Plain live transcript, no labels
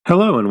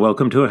Hello and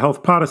welcome to a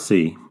Health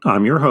Podyssey.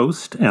 I'm your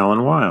host,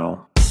 Alan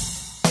Weil.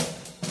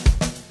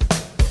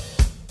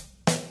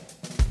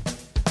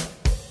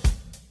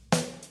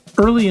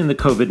 Early in the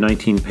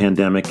COVID-19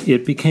 pandemic,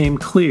 it became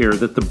clear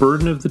that the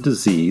burden of the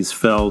disease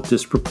fell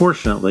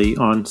disproportionately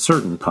on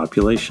certain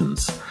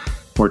populations.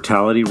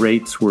 Mortality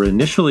rates were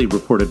initially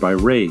reported by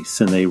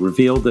race, and they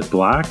revealed that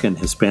Black and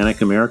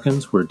Hispanic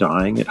Americans were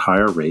dying at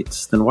higher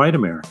rates than white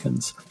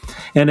Americans.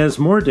 And as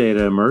more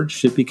data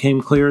emerged, it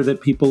became clear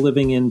that people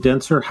living in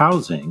denser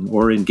housing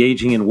or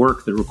engaging in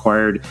work that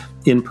required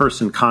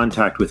in-person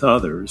contact with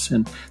others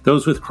and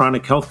those with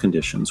chronic health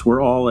conditions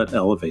were all at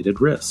elevated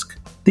risk.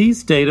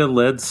 These data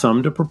led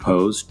some to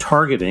propose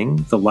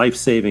targeting the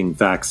life-saving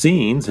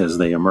vaccines as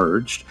they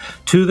emerged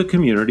to the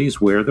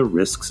communities where the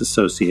risks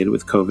associated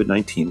with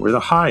COVID-19 were the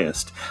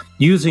highest,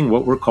 using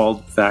what were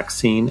called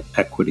vaccine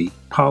equity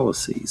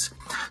policies.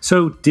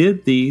 So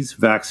did these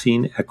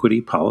vaccine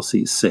equity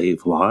policies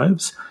save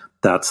lives?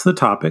 That's the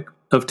topic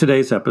of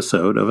today's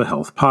episode of A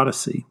Health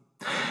Podyssey.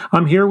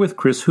 I'm here with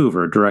Chris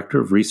Hoover,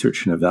 Director of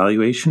Research and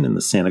Evaluation in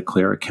the Santa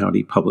Clara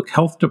County Public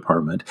Health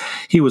Department.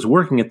 He was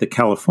working at the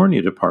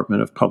California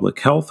Department of Public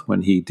Health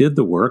when he did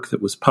the work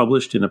that was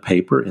published in a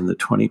paper in the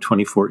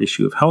 2024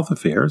 issue of Health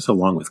Affairs,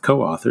 along with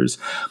co-authors,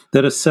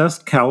 that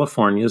assessed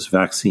California's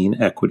vaccine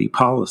equity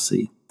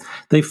policy.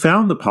 They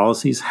found the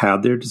policies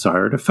had their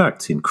desired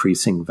effects,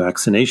 increasing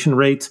vaccination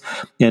rates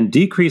and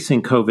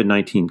decreasing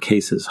COVID-19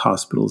 cases,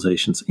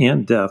 hospitalizations,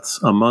 and deaths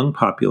among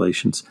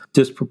populations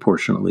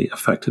disproportionately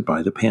affected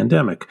by the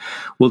pandemic.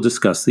 We'll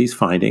discuss these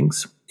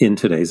findings in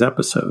today's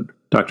episode.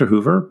 Dr.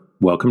 Hoover,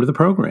 welcome to the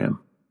program.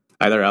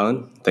 Hi there,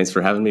 Alan. Thanks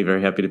for having me.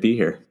 Very happy to be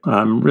here.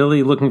 I'm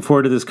really looking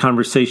forward to this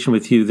conversation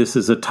with you. This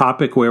is a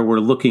topic where we're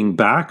looking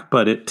back,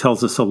 but it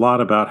tells us a lot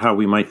about how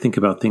we might think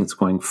about things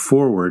going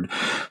forward.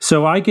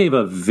 So I gave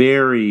a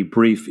very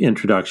brief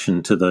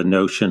introduction to the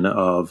notion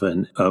of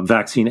a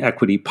vaccine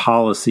equity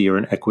policy or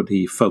an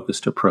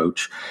equity-focused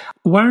approach.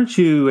 Why don't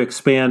you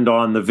expand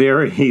on the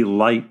very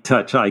light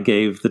touch I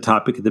gave the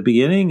topic at the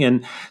beginning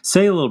and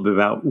say a little bit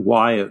about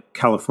why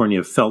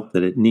California felt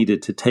that it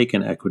needed to take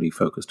an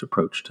equity-focused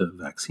approach to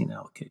vaccine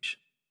allocation?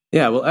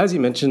 Yeah, well, as you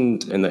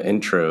mentioned in the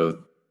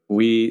intro,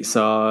 we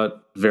saw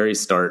very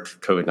stark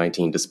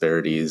COVID-19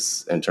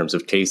 disparities in terms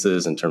of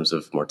cases, in terms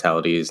of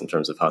mortalities, in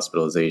terms of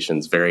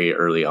hospitalizations very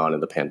early on in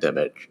the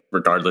pandemic,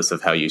 regardless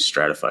of how you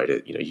stratified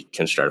it. You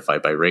can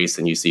stratify by race,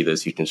 and you see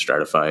this. You can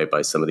stratify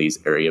by some of these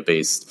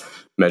area-based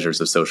measures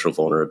of social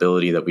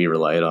vulnerability that we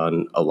relied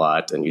on a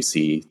lot, and you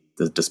see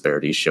the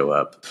disparities show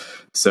up.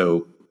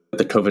 So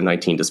the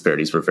COVID-19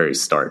 disparities were very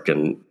stark,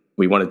 and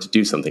we wanted to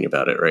do something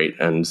about it, right?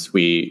 And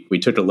we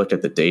took a look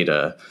at the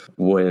data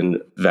when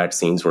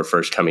vaccines were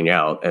first coming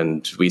out,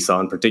 and we saw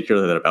in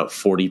particular that about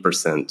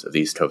 40% of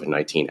these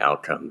COVID-19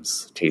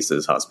 outcomes,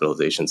 cases,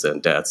 hospitalizations,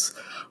 and deaths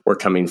were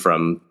coming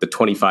from the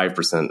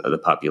 25% of the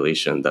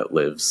population that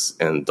lives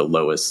in the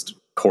lowest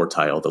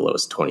quartile, the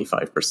lowest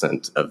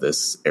 25% of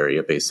this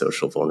area-based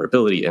social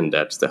vulnerability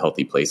index, the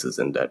Healthy Places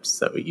Index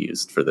that we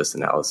used for this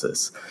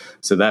analysis.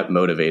 So that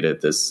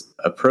motivated this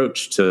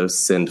approach to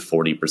send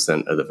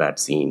 40% of the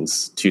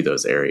vaccines to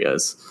those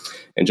areas.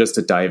 And just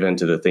to dive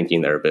into the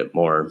thinking there a bit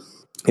more,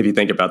 if you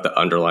think about the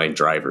underlying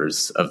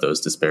drivers of those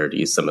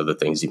disparities, some of the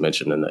things you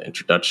mentioned in the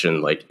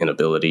introduction, like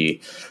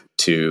inability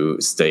to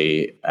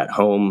stay at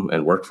home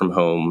and work from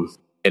home,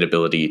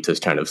 inability to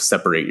kind of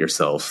separate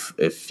yourself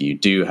if you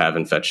do have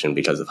infection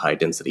because of high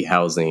density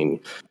housing,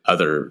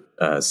 other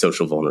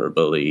social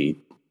vulnerability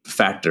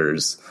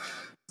factors,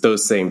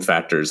 those same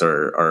factors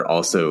are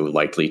also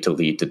likely to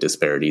lead to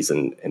disparities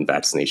in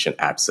vaccination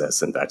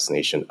access and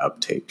vaccination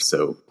uptake.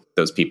 So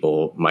those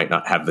people might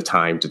not have the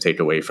time to take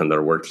away from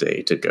their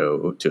workday to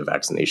go to a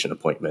vaccination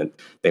appointment.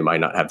 They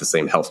might not have the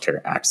same healthcare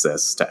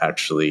access to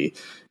actually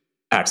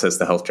access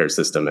the healthcare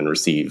system and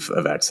receive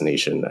a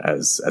vaccination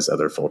as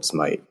other folks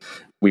might.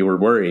 We were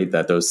worried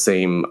that those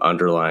same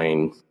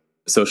underlying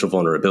social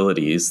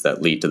vulnerabilities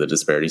that lead to the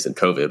disparities in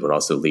COVID would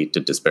also lead to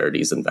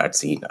disparities in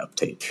vaccine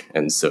uptake.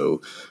 And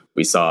so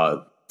we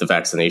saw the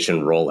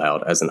vaccination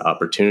rollout as an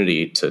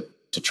opportunity to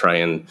try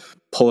and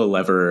pull a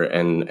lever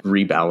and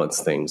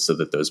rebalance things so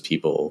that those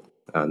people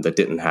that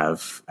didn't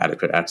have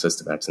adequate access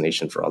to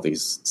vaccination for all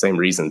these same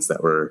reasons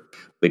that were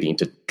leading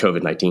to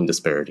COVID-19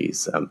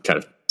 disparities kind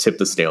of tip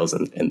the scales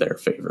in their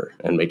favor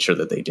and make sure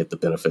that they get the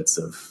benefits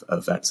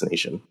of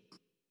vaccination.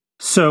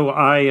 So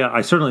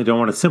I certainly don't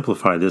want to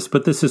simplify this,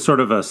 but this is sort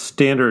of a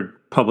standard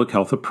public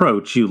health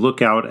approach. You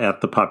look out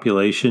at the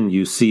population,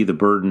 you see the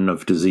burden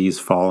of disease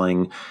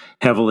falling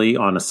heavily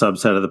on a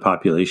subset of the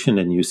population,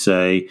 and you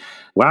say,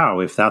 wow,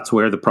 if that's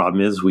where the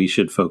problem is, we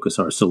should focus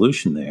our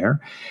solution there.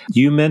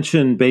 You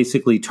mentioned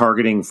basically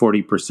targeting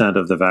 40%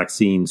 of the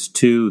vaccines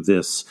to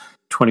this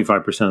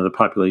 25% of the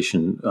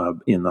population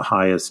in the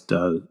highest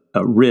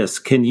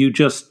risk. Can you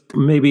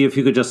maybe if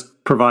you could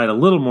just provide a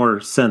little more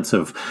sense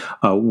of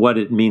what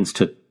it means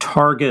to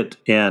target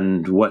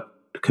and what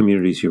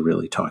communities you're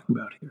really talking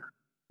about here?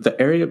 The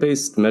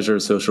area-based measure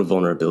of social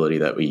vulnerability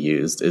that we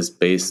used is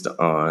based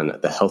on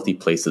the Healthy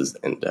Places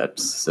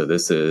Index. So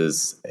this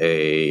is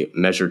a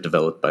measure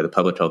developed by the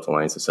Public Health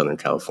Alliance of Southern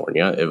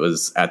California. It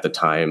was at the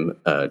time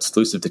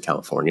exclusive to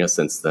California.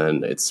 Since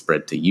then, it's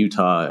spread to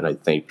Utah, and I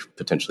think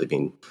potentially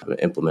being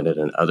implemented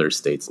in other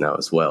states now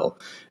as well.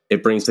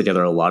 It brings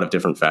together a lot of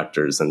different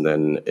factors and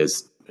then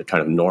is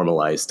kind of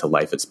normalized to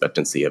life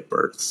expectancy at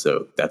birth.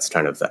 So that's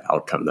kind of the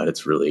outcome that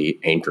it's really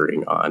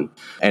anchoring on.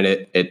 And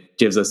it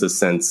gives us a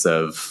sense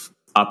of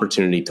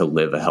opportunity to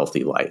live a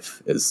healthy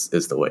life is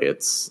the way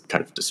it's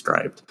kind of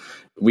described.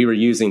 We were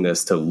using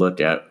this to look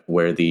at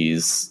where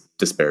these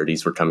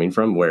disparities were coming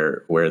from,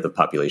 where the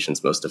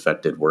populations most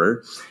affected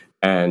were.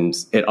 And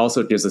it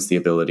also gives us the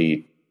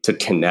ability to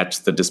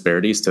connect the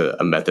disparities to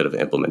a method of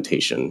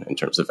implementation in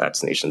terms of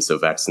vaccination. So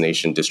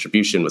vaccination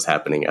distribution was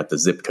happening at the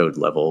zip code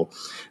level,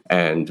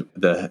 and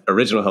the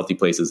original Healthy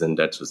Places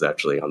Index was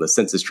actually on the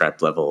census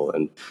tract level,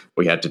 and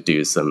we had to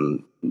do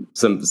some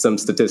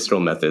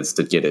statistical methods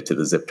to get it to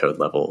the zip code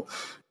level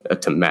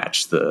to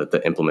match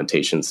the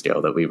implementation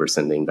scale that we were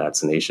sending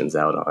vaccinations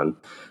out on.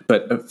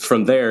 But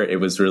from there, it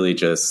was really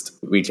just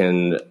we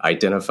can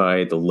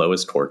identify the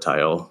lowest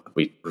quartile.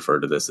 We refer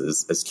to this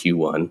as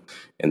Q1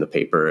 in the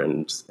paper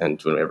and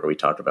whenever we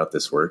talk about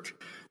this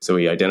work. So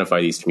we identify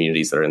these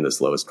communities that are in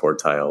this lowest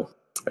quartile.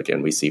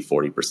 Again, we see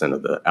 40%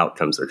 of the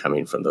outcomes are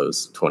coming from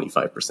those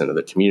 25% of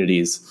the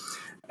communities.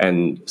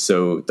 And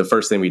so the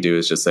first thing we do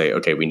is just say,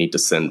 okay, we need to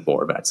send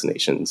more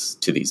vaccinations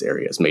to these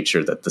areas, make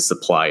sure that the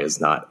supply is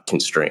not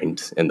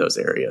constrained in those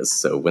areas.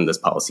 So when this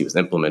policy was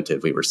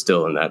implemented, we were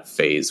still in that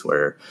phase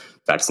where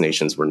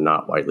vaccinations were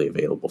not widely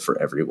available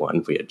for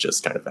everyone. We had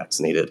just kind of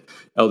vaccinated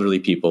elderly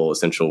people,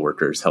 essential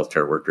workers,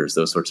 healthcare workers,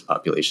 those sorts of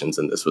populations.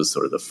 And this was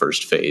sort of the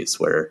first phase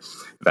where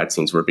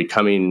vaccines were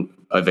becoming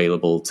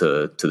available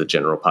to the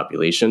general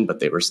population, but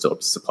they were still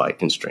supply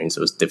constrained. So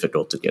it was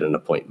difficult to get an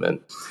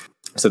appointment.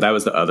 So that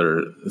was the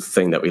other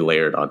thing that we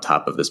layered on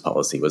top of this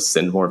policy was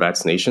send more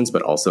vaccinations,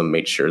 but also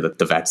make sure that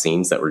the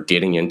vaccines that were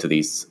getting into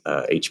these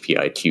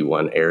HPI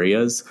Q1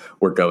 areas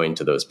were going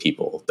to those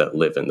people that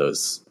live in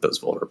those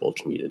vulnerable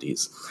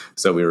communities.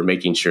 So we were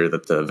making sure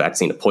that the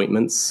vaccine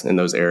appointments in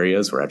those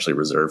areas were actually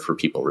reserved for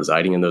people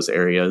residing in those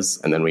areas.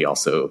 And then we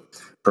also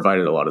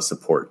provided a lot of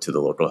support to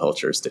the local health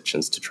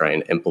jurisdictions to try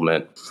and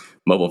implement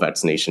mobile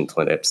vaccination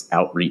clinics,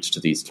 outreach to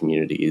these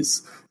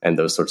communities, and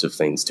those sorts of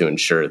things to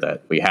ensure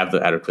that we have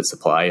the adequate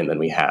supply and then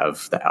we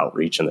have the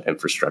outreach and the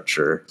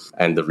infrastructure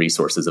and the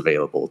resources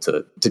available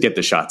to get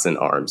the shots in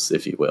arms,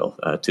 if you will,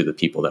 to the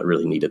people that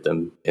really needed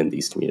them in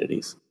these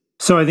communities.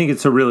 So I think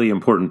it's a really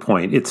important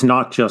point. It's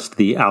not just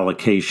the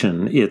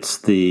allocation, it's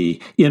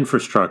the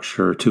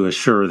infrastructure to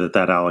assure that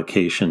that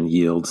allocation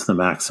yields the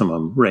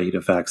maximum rate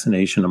of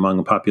vaccination among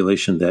a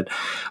population that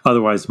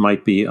otherwise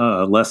might be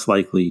less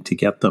likely to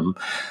get them.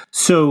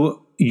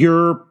 So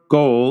your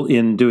goal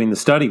in doing the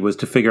study was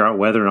to figure out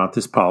whether or not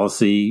this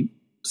policy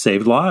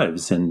saved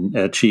lives and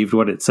achieved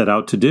what it set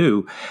out to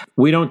do.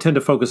 We don't tend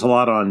to focus a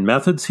lot on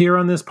methods here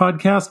on this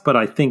podcast, but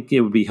I think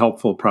it would be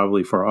helpful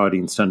probably for our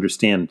audience to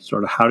understand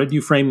sort of how did you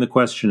frame the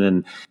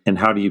question and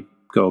how do you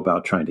go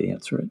about trying to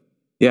answer it?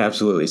 Yeah,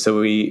 absolutely. So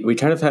we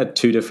kind of had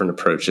two different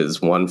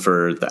approaches, one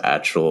for the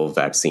actual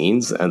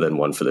vaccines and then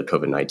one for the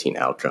COVID-19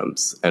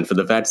 outcomes. And for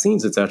the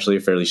vaccines, it's actually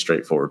a fairly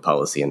straightforward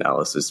policy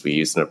analysis. We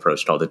used an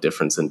approach called the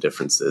difference in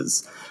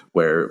differences,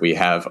 where we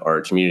have our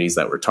communities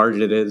that were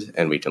targeted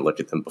and we can look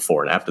at them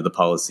before and after the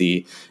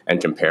policy and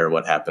compare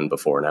what happened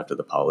before and after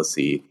the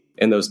policy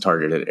in those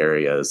targeted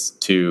areas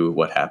to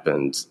what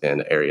happened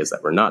in areas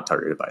that were not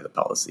targeted by the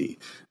policy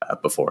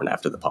before and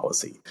after the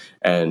policy.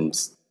 And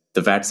the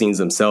vaccines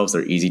themselves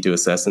are easy to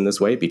assess in this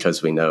way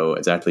because we know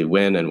exactly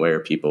when and where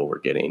people were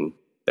getting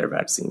their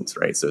vaccines,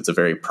 right? So it's a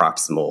very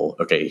proximal,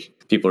 okay,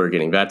 people are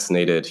getting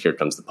vaccinated, here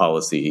comes the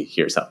policy,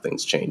 here's how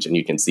things change. And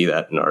you can see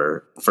that in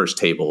our first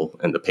table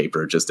in the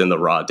paper, just in the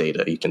raw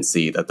data, you can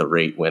see that the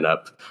rate went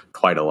up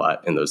quite a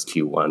lot in those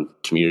Q1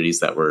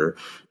 communities that were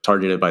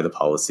targeted by the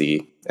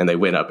policy, and they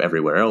went up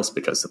everywhere else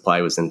because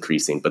supply was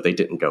increasing, but they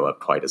didn't go up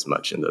quite as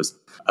much in those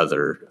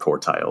other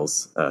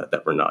quartiles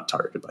that were not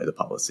targeted by the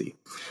policy.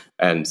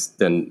 And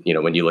then,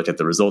 when you look at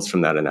the results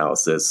from that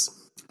analysis,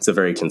 it's a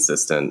very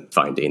consistent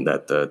finding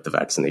that the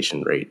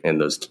vaccination rate in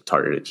those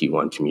targeted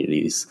Q1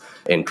 communities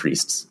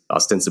increased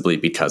ostensibly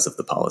because of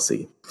the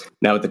policy.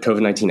 Now, with the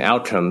COVID-19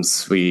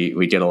 outcomes,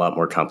 we get a lot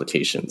more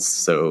complications.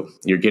 So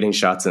you're getting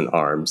shots in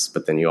arms,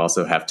 but then you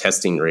also have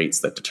testing rates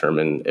that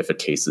determine if a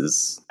case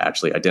is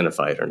actually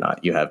identified or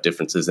not. You have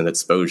differences in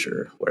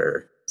exposure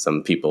where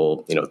some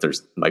people,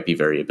 there's might be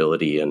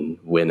variability in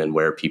when and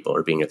where people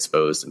are being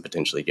exposed and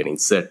potentially getting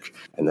sick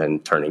and then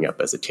turning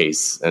up as a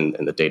case in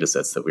the data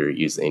sets that we were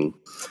using.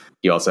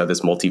 You also have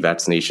this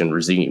multi-vaccination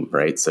regime,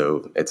 right?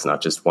 So it's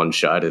not just one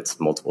shot, it's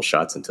multiple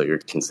shots until you're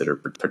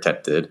considered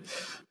protected.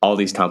 All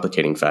these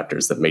complicating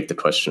factors that make the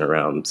question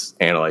around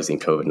analyzing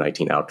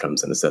COVID-19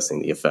 outcomes and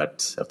assessing the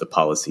effect of the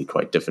policy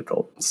quite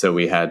difficult. So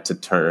we had to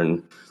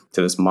turn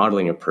to this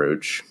modeling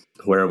approach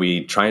where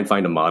we try and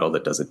find a model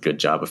that does a good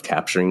job of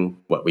capturing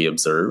what we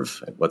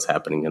observe and what's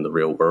happening in the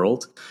real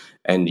world,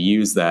 and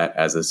use that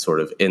as a sort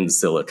of in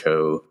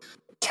silico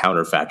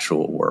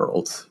counterfactual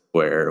world,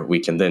 where we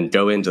can then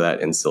go into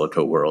that in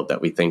silico world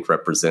that we think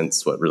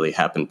represents what really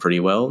happened pretty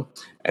well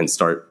and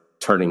start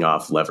turning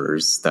off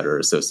levers that are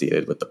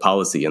associated with the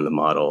policy in the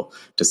model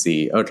to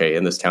see, okay,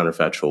 in this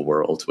counterfactual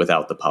world,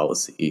 without the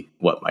policy,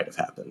 what might have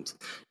happened?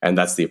 And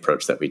that's the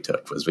approach that we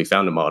took, was we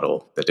found a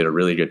model that did a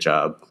really good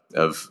job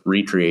of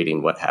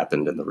recreating what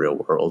happened in the real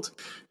world.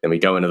 Then we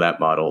go into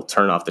that model,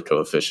 turn off the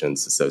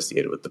coefficients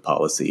associated with the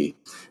policy,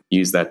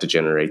 use that to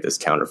generate this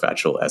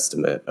counterfactual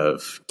estimate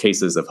of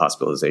cases of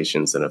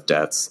hospitalizations and of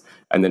deaths.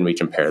 And then we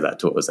compare that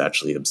to what was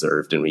actually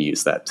observed. And we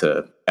use that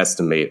to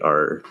estimate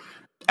our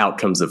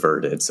outcomes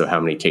averted. So how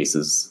many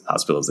cases,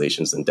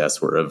 hospitalizations, and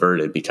deaths were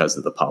averted because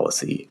of the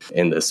policy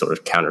in this sort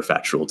of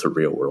counterfactual to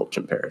real world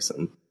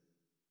comparison.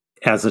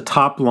 As a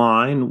top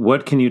line,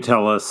 what can you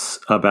tell us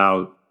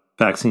about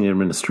vaccine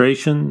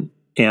administration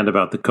and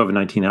about the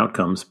COVID-19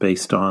 outcomes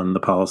based on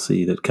the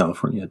policy that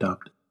California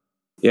adopted?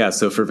 Yeah,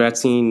 so for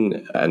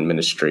vaccine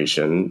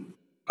administration,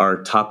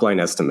 our top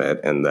line estimate,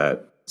 and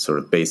that sort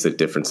of basic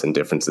difference in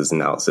differences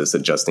analysis,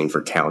 adjusting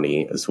for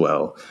county as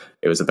well,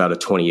 it was about a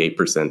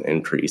 28%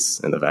 increase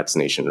in the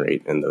vaccination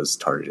rate in those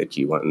targeted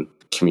Q1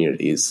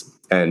 communities.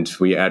 And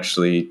we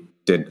actually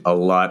did a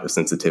lot of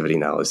sensitivity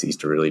analyses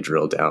to really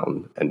drill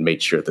down and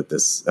make sure that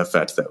this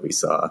effect that we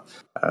saw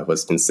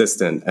was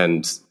consistent.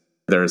 And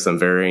there are some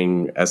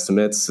varying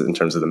estimates in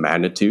terms of the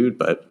magnitude,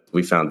 but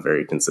we found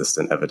very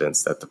consistent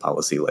evidence that the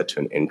policy led to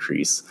an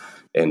increase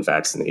in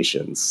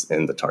vaccinations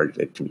in the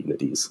targeted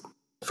communities.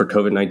 For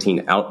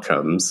COVID-19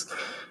 outcomes,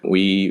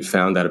 we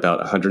found that about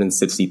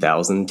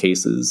 160,000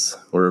 cases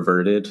were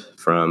averted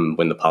from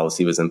when the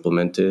policy was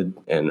implemented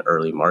in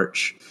early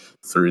March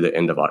through the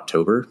end of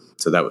October.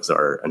 So that was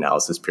our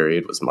analysis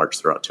period, was March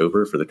through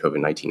October for the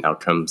COVID-19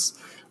 outcomes.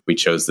 We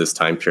chose this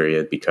time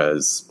period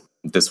because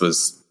this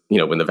was,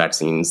 when the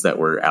vaccines that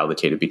were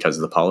allocated because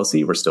of the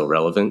policy were still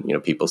relevant.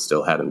 People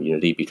still had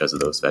immunity because of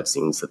those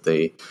vaccines that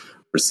they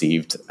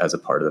received as a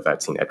part of the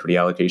vaccine equity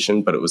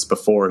allocation, but it was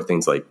before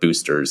things like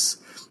boosters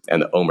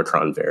and the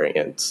Omicron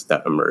variant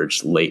that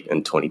emerged late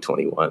in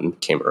 2021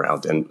 came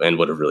around and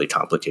would have really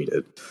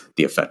complicated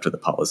the effect of the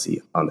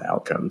policy on the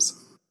outcomes.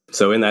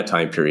 So in that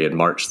time period,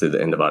 March through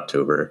the end of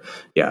October,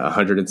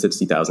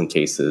 160,000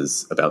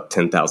 cases, about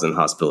 10,000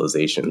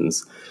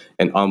 hospitalizations,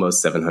 and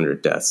almost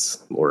 700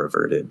 deaths were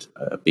averted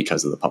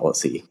because of the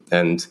policy.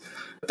 And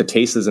the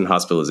cases and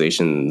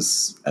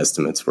hospitalizations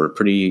estimates were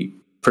pretty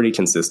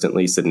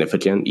consistently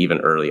significant, even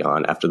early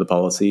on after the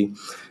policy.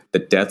 The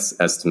deaths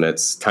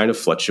estimates kind of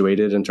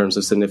fluctuated in terms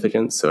of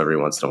significance. So every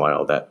once in a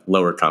while, that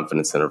lower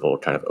confidence interval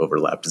kind of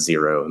overlapped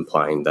zero,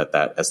 implying that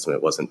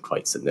estimate wasn't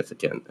quite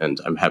significant. And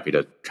I'm happy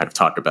to kind of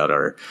talk about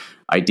our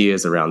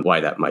ideas around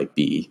why that might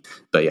be.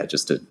 But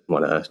just to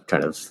want to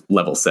kind of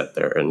level set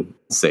there and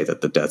say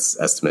that the deaths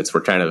estimates were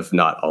kind of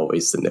not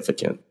always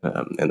significant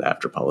in the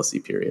after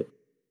policy period.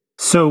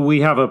 So we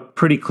have a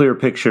pretty clear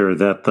picture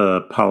that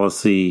the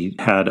policy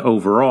had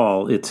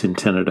overall its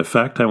intended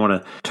effect. I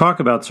want to talk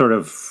about sort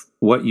of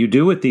what you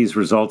do with these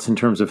results in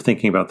terms of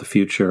thinking about the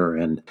future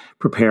and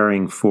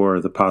preparing for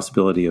the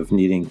possibility of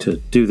needing to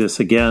do this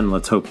again.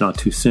 Let's hope not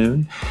too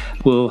soon.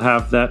 We'll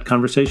have that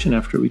conversation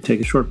after we take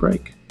a short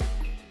break.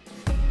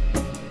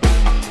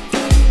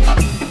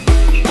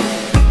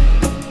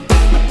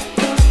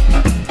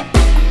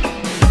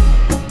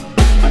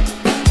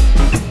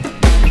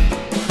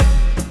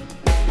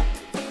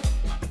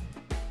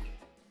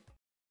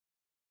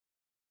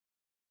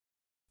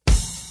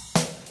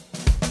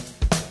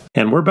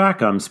 And we're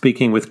back. I'm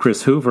speaking with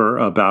Chris Hoover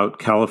about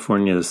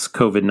California's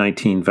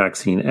COVID-19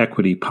 vaccine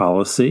equity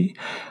policy.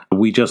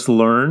 We just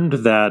learned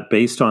that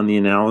based on the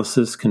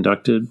analysis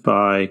conducted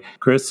by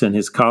Chris and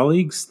his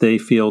colleagues, they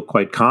feel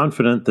quite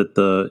confident that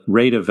the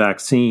rate of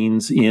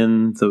vaccines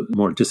in the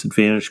more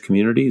disadvantaged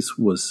communities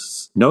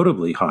was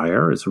notably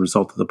higher as a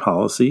result of the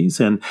policies,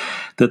 and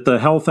that the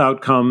health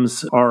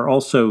outcomes are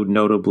also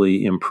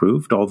notably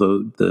improved,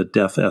 although the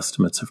death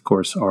estimates, of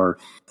course, are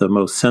the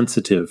most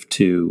sensitive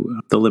to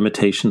the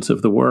limitations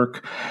of the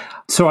work.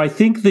 So I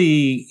think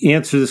the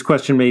answer to this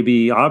question may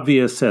be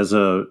obvious as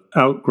a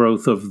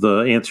outgrowth of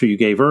the answer you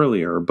gave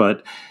earlier,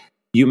 but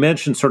you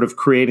mentioned sort of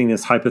creating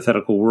this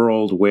hypothetical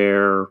world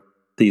where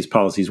these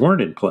policies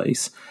weren't in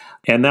place.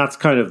 And that's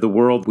kind of the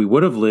world we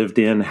would have lived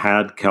in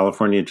had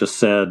California just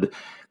said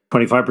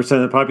 25%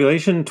 of the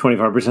population,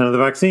 25% of the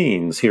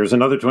vaccines. Here's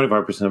another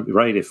 25%,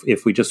 right?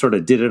 If we just sort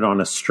of did it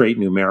on a straight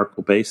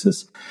numerical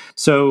basis.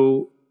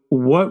 So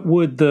what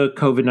would the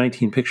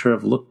COVID-19 picture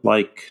have looked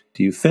like,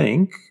 do you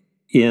think,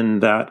 in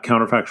that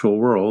counterfactual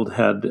world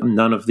had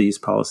none of these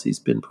policies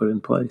been put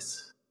in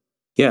place?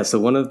 Yeah, so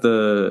one of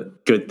the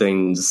good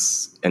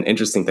things and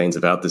interesting things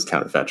about this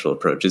counterfactual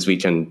approach is we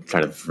can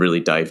kind of really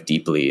dive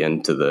deeply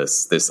into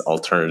this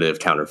alternative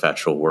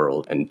counterfactual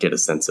world and get a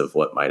sense of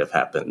what might have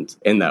happened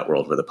in that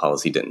world where the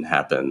policy didn't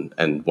happen.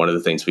 And one of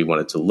the things we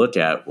wanted to look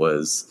at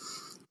was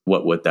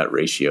what would that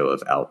ratio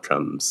of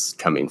outcomes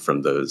coming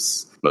from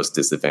those most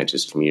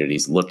disadvantaged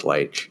communities look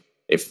like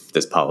if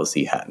this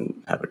policy hadn't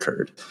have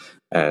occurred.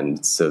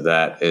 And so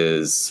that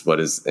is what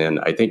is in,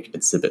 I think,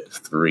 Exhibit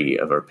 3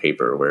 of our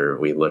paper, where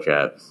we look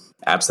at,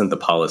 absent the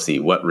policy,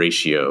 what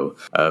ratio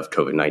of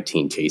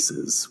COVID-19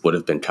 cases would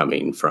have been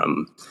coming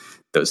from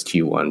those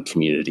Q1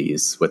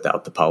 communities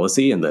without the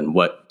policy, and then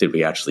what did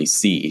we actually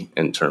see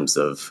in terms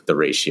of the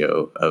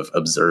ratio of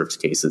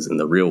observed cases in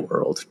the real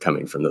world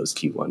coming from those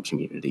Q1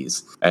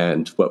 communities.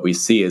 And what we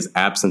see is,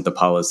 absent the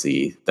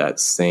policy, that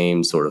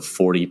same sort of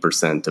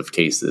 40% of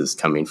cases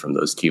coming from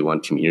those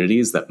Q1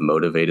 communities that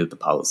motivated the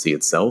policy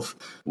itself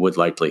would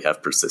likely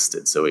have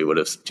persisted. So we would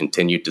have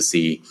continued to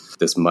see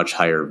this much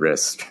higher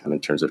risk in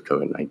terms of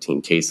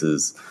COVID-19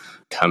 cases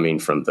coming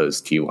from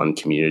those Q1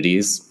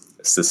 communities,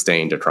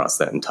 sustained across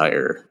that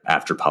entire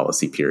after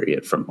policy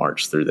period from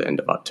March through the end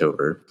of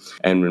October.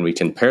 And when we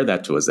compare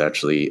that to what's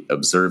actually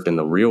observed in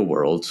the real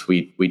world,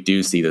 we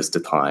do see this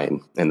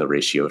decline in the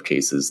ratio of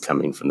cases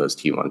coming from those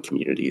Q1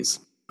 communities.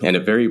 And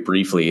it very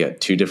briefly, at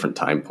 2 different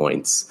time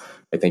points,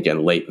 I think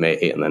in late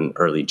May and then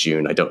early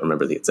June, I don't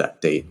remember the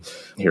exact date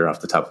here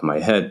off the top of my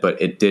head, but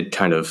it did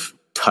kind of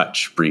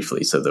touch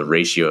briefly. So the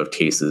ratio of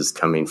cases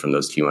coming from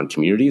those Q1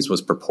 communities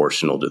was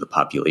proportional to the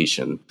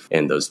population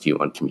in those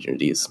Q1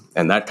 communities.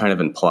 And that kind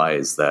of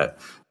implies that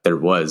there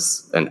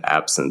was an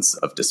absence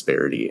of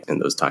disparity in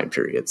those time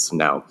periods.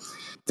 Now,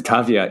 the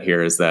caveat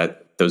here is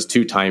that those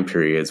 2 time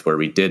periods where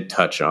we did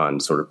touch on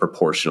sort of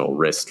proportional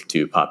risk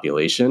to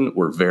population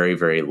were very,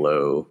 very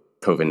low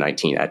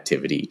COVID-19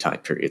 activity time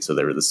periods. So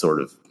they were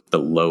the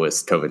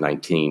lowest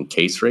COVID-19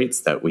 case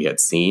rates that we had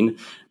seen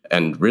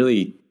and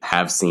really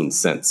have seen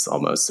since,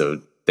 almost. So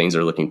things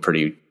are looking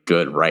pretty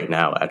good right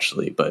now,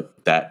 actually.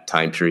 But that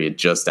time period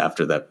just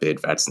after that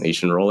big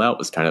vaccination rollout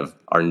was kind of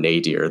our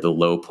nadir, the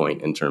low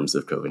point in terms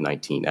of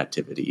COVID-19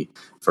 activity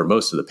for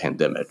most of the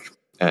pandemic.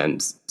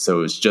 And so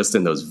it was just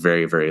in those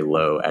very, very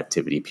low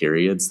activity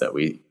periods that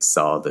we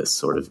saw this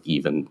sort of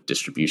even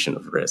distribution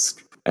of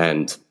risk.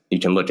 And you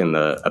can look in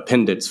the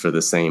appendix for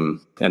the same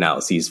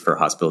analyses for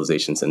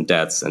hospitalizations and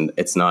deaths, and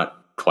it's not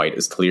quite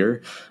as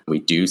clear. We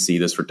do see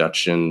this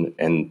reduction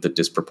in the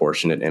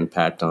disproportionate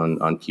impact on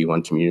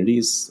Q1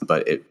 communities,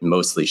 but it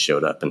mostly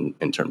showed up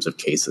in terms of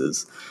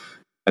cases.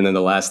 And then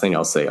the last thing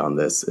I'll say on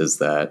this is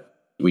that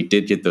we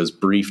did get those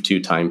brief 2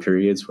 time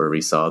periods where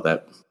we saw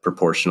that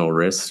proportional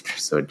risk.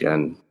 So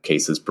again,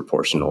 cases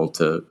proportional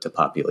to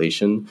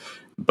population.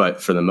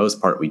 But for the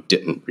most part, we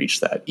didn't reach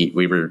that.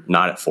 We were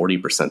not at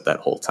 40%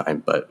 that whole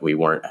time, but we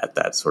weren't at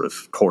that sort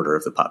of quarter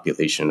of the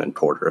population and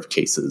quarter of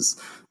cases,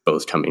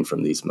 both coming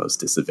from these most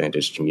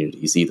disadvantaged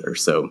communities either.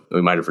 So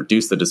we might have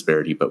reduced the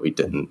disparity, but we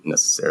didn't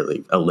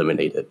necessarily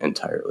eliminate it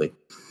entirely.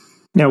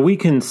 Now, we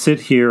can sit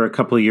here a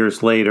couple of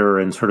years later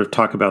and sort of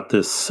talk about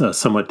this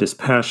somewhat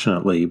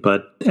dispassionately,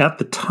 but at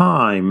the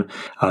time,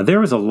 there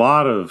was a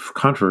lot of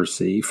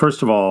controversy.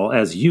 First of all,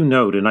 as you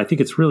note, and I think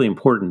it's really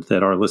important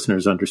that our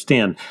listeners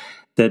understand,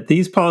 that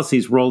these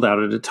policies rolled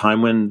out at a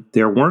time when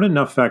there weren't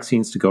enough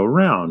vaccines to go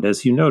around.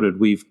 As you noted,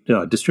 we've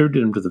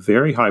distributed them to the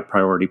very high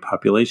priority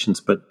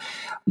populations, but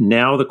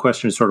now the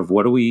question is sort of,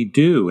 what do we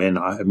do? And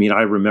I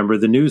remember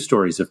the news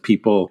stories of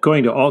people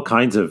going to all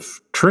kinds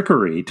of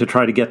trickery to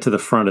try to get to the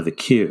front of the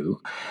queue.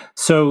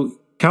 So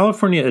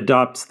California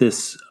adopts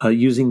this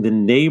using the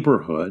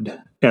neighborhood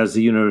as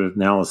the unit of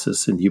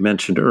analysis. And you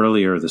mentioned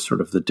earlier the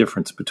sort of the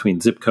difference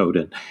between zip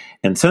code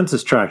and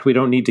census tract. We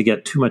don't need to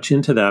get too much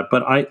into that,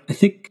 but I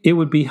think it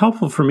would be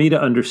helpful for me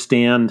to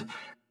understand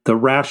the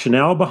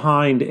rationale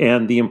behind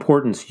and the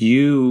importance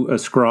you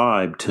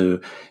ascribe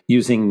to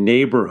using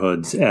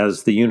neighborhoods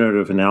as the unit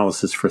of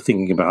analysis for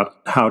thinking about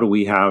how do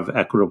we have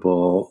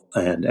equitable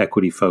and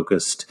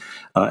equity-focused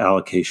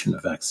allocation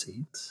of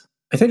vaccines.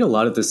 I think a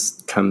lot of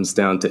this comes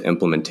down to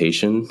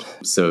implementation.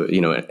 So,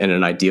 in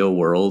an ideal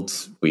world,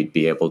 we'd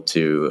be able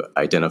to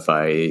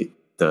identify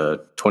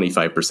the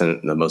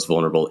 25% the most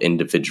vulnerable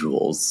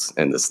individuals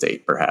in the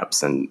state,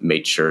 perhaps, and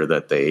make sure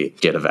that they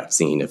get a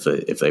vaccine if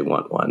they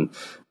want one.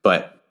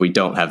 But we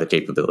don't have the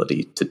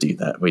capability to do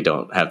that. We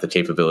don't have the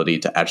capability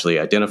to actually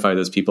identify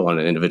those people on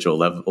an individual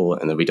level,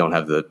 and then we don't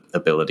have the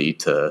ability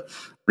to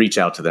reach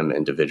out to them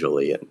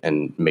individually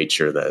and make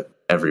sure that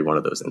every one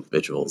of those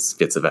individuals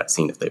gets a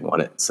vaccine if they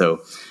want it. So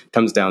it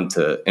comes down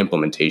to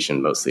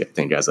implementation mostly. I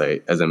think, as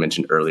I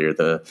mentioned earlier,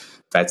 the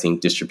vaccine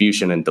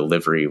distribution and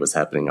delivery was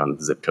happening on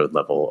the zip code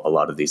level. A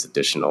lot of these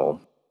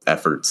additional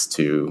efforts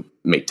to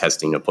make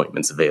testing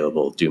appointments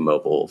available, do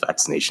mobile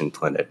vaccination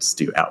clinics,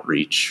 do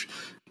outreach,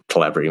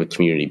 collaborating with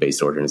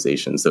community-based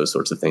organizations, those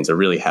sorts of things are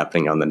really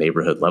happening on the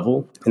neighborhood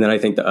level. And then I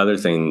think the other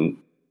thing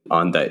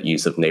on that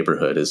use of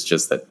neighborhood is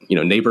just that,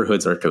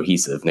 neighborhoods are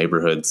cohesive.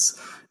 Neighborhoods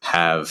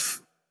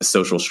have a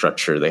social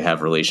structure, they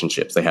have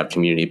relationships, they have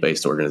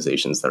community-based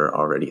organizations that are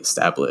already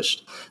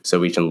established. So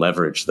we can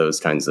leverage those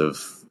kinds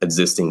of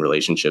existing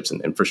relationships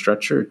and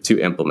infrastructure to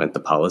implement the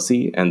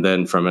policy. And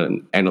then from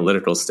an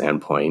analytical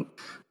standpoint,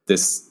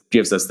 this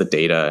gives us the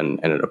data and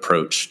an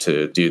approach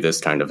to do this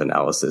kind of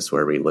analysis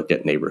where we look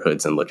at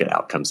neighborhoods and look at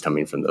outcomes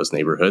coming from those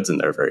neighborhoods. And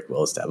there are very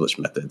well-established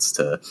methods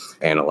to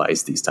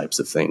analyze these types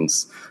of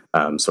things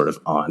sort of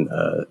on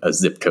a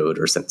zip code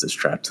or census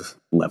tract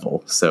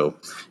level. So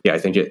yeah, I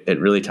think it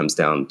really comes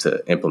down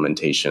to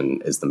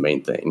implementation is the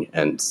main thing.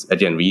 And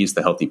again, we use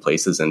the Healthy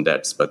Places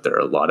Index, but there are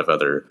a lot of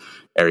other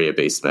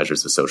area-based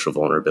measures of social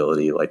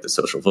vulnerability, like the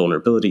Social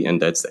Vulnerability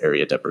Index, the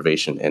Area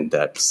Deprivation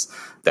Index,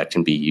 that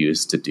can be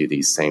used to do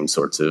these same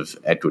sorts of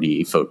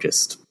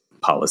equity-focused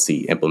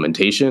policy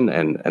implementation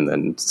and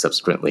then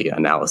subsequently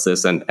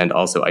analysis and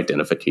also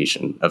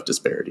identification of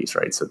disparities,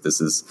 right? So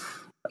this is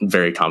a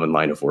very common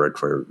line of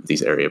work where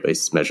these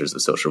area-based measures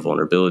of social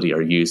vulnerability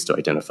are used to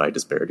identify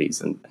disparities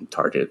and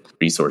target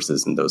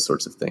resources and those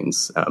sorts of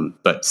things.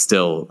 But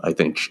still, I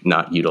think,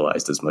 not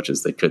utilized as much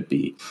as they could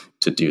be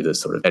to do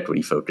this sort of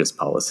equity-focused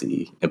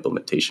policy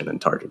implementation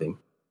and targeting.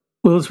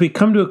 Well, as we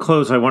come to a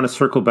close, I want to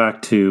circle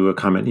back to a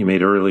comment you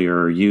made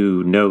earlier.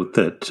 You note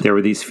that there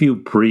were these few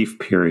brief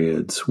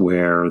periods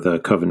where the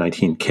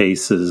COVID-19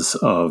 cases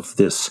of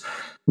this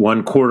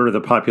 1/4 of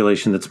the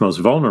population that's most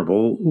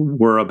vulnerable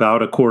were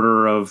about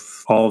 1/4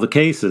 of all the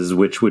cases,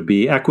 which would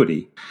be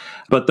equity.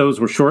 But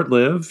those were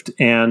short-lived,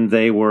 and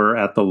they were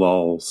at the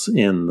lulls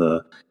in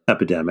the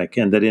epidemic.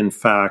 And that, in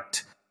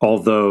fact,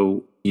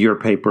 although your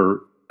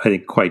paper, I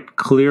think, quite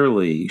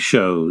clearly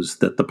shows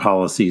that the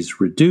policies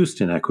reduced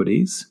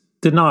inequities,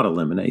 did not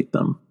eliminate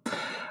them.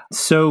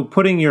 So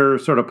putting your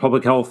sort of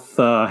public health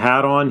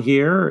hat on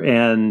here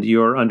and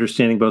your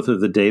understanding both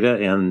of the data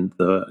and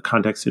the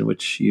context in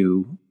which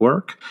you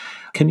work,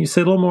 can you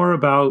say a little more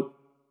about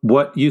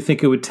what you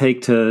think it would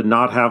take to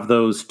not have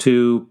those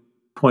 2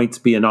 points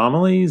be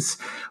anomalies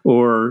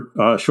or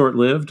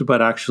short-lived,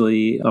 but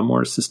actually a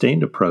more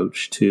sustained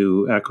approach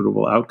to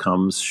equitable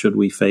outcomes should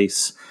we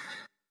face,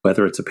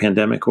 whether it's a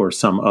pandemic or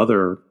some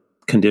other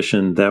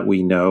condition that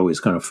we know is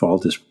going to fall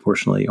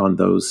disproportionately on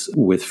those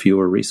with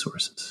fewer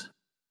resources?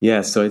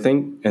 Yeah, so I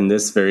think in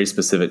this very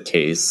specific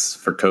case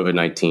for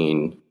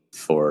COVID-19,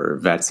 for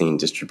vaccine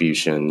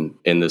distribution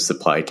in the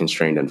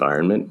supply-constrained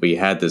environment, we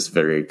had this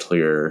very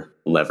clear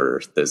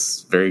lever,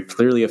 this very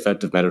clearly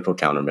effective medical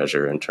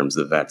countermeasure in terms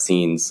of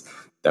vaccines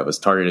that was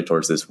targeted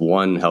towards this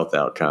one health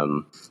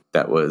outcome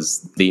that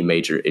was the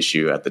major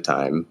issue at the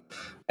time,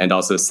 and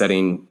also a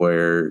setting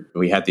where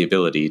we had the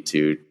ability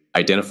to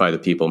identify the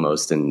people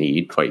most in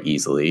need quite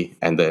easily,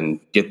 and then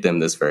get them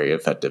this very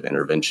effective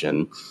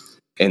intervention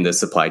in the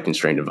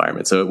supply-constrained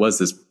environment. So it was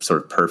this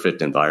sort of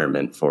perfect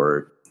environment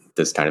for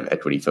this kind of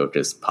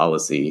equity-focused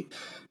policy,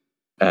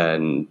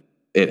 and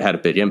it had a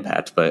big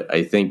impact. But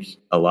I think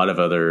a lot of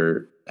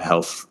other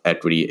health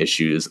equity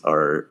issues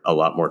are a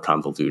lot more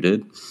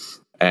convoluted,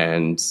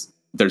 and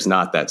there's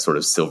not that sort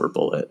of silver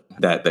bullet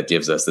that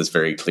gives us this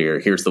very clear,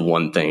 here's the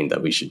one thing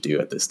that we should do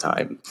at this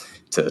time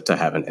to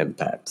have an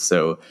impact.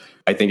 So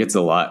I think it's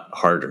a lot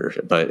harder,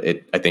 but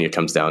I think it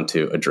comes down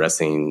to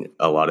addressing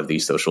a lot of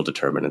these social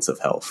determinants of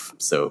health.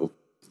 So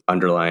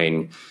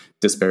underlying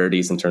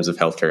disparities in terms of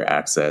healthcare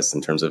access,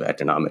 in terms of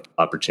economic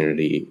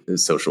opportunity,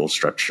 social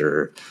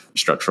structure,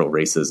 structural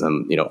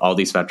racism, all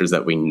these factors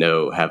that we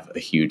know have a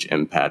huge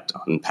impact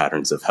on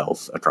patterns of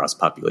health across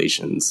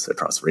populations,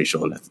 across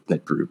racial and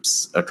ethnic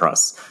groups,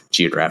 across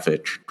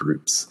geographic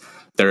groups.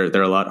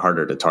 They're a lot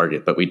harder to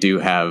target, but we do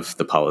have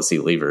the policy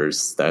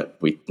levers that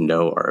we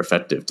know are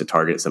effective to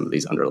target some of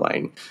these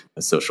underlying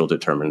social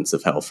determinants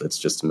of health. It's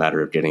just a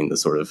matter of getting the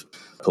sort of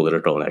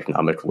political and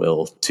economic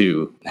will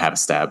to have a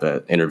stab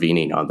at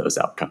intervening on those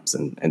outcomes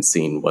and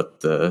seeing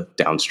what the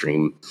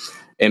downstream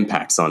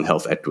impacts on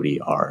health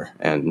equity are.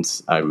 And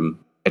I'm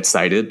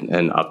excited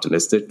and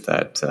optimistic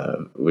that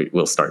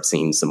we'll start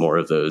seeing some more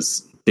of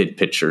those big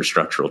picture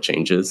structural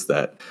changes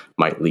that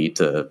might lead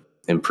to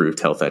improved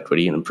health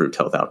equity and improved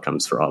health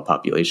outcomes for all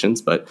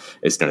populations, but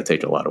it's going to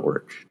take a lot of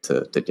work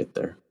to get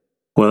there.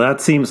 Well, that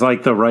seems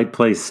like the right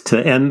place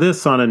to end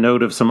this, on a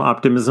note of some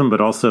optimism,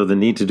 but also the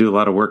need to do a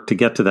lot of work to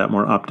get to that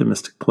more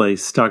optimistic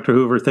place. Dr.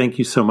 Hoover, thank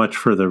you so much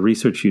for the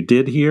research you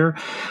did here,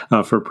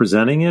 for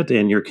presenting it,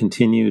 and your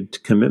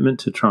continued commitment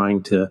to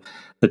trying to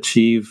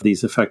achieve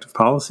these effective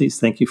policies.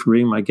 Thank you for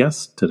being my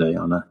guest today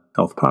on a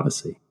Health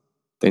Podyssey.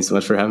 Thanks so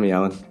much for having me,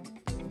 Alan.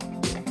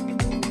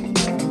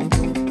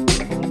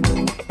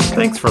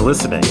 Thanks for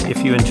listening.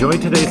 If you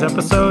enjoyed today's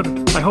episode,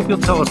 I hope you'll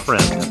tell a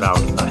friend about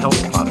a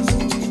Health Podyssey.